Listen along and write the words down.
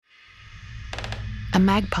A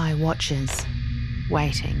magpie watches,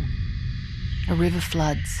 waiting. A river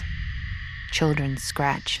floods. Children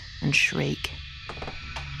scratch and shriek.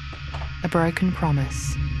 A broken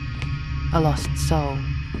promise. A lost soul.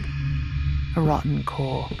 A rotten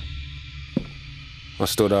core. I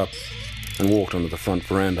stood up and walked onto the front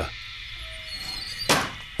veranda.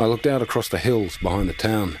 I looked out across the hills behind the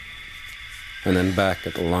town and then back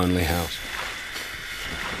at the lonely house.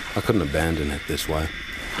 I couldn't abandon it this way.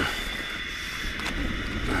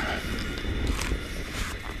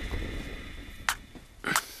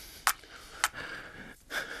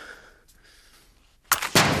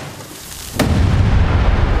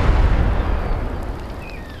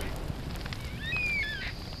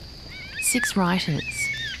 Six writers,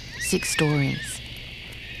 6 stories.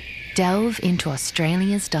 Delve into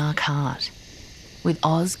Australia's dark heart with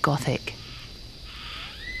Oz Gothic.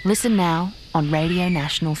 Listen now on Radio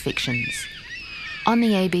National Fictions, on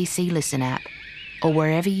the ABC Listen app, or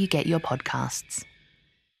wherever you get your podcasts.